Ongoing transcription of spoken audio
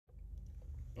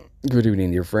Good evening,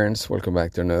 dear friends. Welcome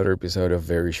back to another episode of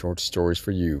Very Short Stories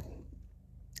for You.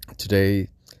 Today,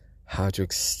 how to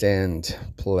extend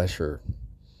pleasure.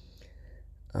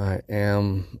 I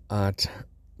am at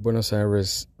Buenos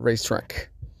Aires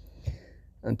racetrack,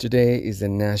 and today is the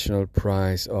National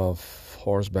Prize of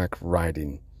Horseback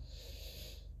Riding.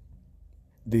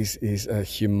 This is a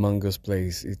humongous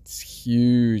place. It's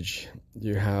huge.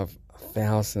 You have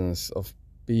thousands of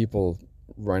people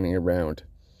running around,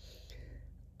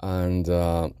 and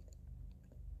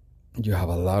you have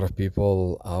a lot of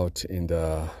people out in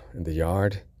the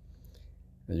yard,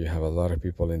 and you have a lot of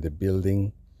people in the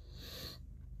building.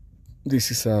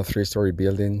 This is a three-story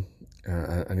building,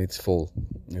 and it's full.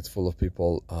 It's full of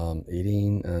people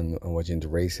eating and watching the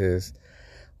races,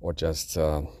 or just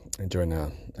enjoying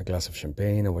a glass of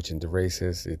champagne and watching the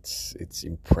races. It's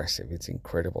impressive. It's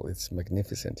incredible. It's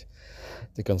magnificent.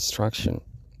 The construction.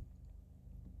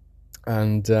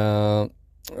 And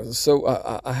so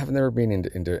I have never been in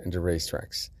the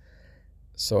racetracks.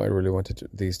 So I really wanted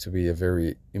this to be a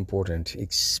very important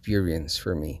experience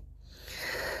for me.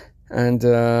 And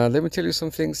let me tell you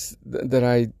some things that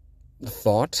I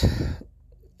thought,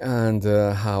 and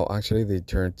how actually they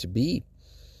turned to be.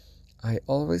 I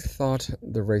always thought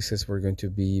the races were going to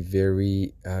be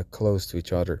very close to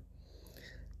each other,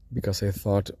 because I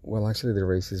thought, well, actually the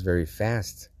race is very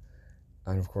fast,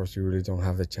 and of course you really don't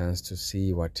have the chance to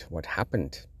see what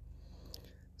happened.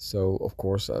 So of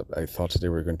course I thought they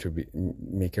were going to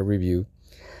make a review,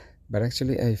 but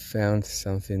actually I found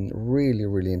something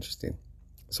really interesting.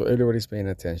 So everybody's paying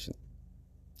attention.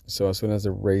 So as soon as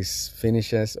the race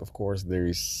finishes, of course, there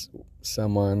is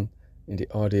someone in the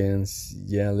audience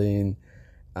yelling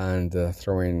and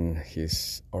throwing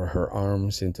his or her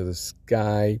arms into the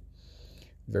sky,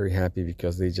 very happy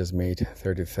because they just made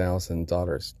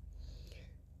 $30,000.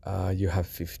 You have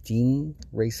 15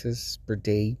 races per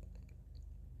day,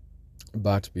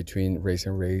 but between race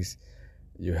and race,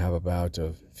 you have about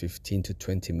 15 to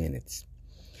 20 minutes.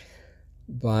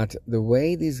 But the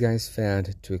way these guys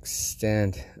found to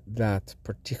extend that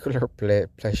particular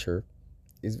pleasure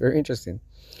is very interesting.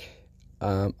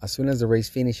 As soon as the race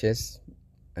finishes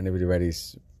and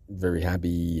everybody's very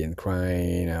happy and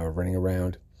crying or running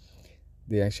around,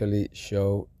 they actually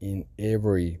show in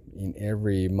every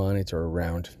monitor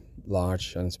around,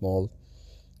 large and small,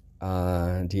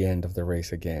 the end of the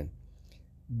race again,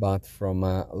 but from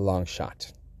a long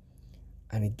shot.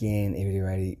 And again,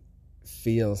 everybody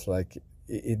feels like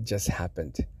it just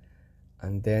happened.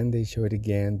 And then they show it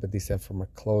again, but this time from a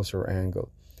closer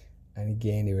angle. And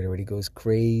again, everybody goes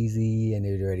crazy and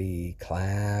everybody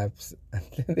claps. And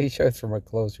then they show it from a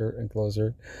closer and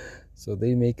closer. So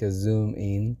they make a zoom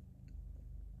in.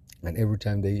 And every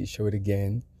time they show it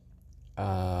again,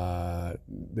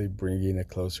 they bring in a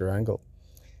closer angle.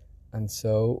 And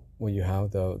so when you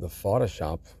have the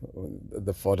Photoshop,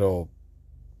 the photo,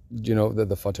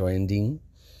 the photo ending,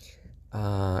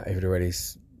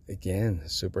 everybody's again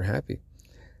super happy.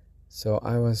 So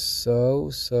I was so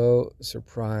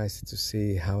surprised to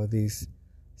see how this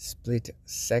split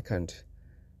second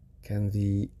can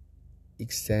be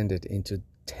extended into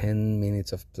 10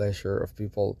 minutes of pleasure, of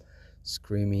people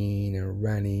screaming and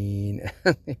running,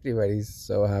 and everybody's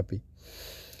so happy.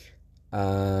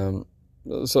 So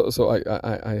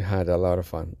I had a lot of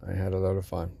fun.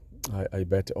 I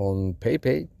bet on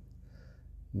Pepe,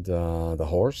 the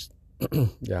horse.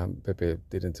 Yeah, Pepe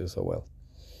didn't do so well.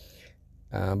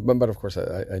 But of course,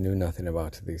 I knew nothing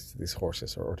about these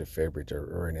horses or the favorite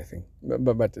or anything.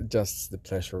 But just the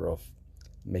pleasure of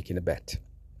making a bet.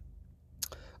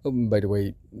 Oh, by the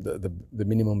way, the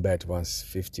minimum bet was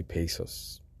 50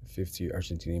 pesos, 50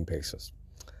 Argentinian pesos,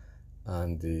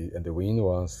 and the win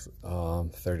was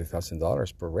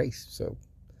 $30,000 per race. So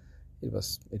it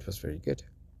was very good.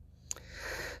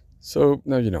 So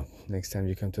now you know. Next time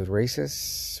you come to the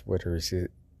races, whether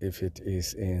if it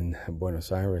is in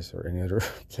Buenos Aires or any other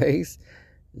place,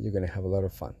 you're gonna have a lot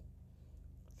of fun.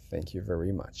 Thank you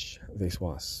very much. This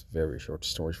was Very Short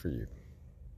Stories for You.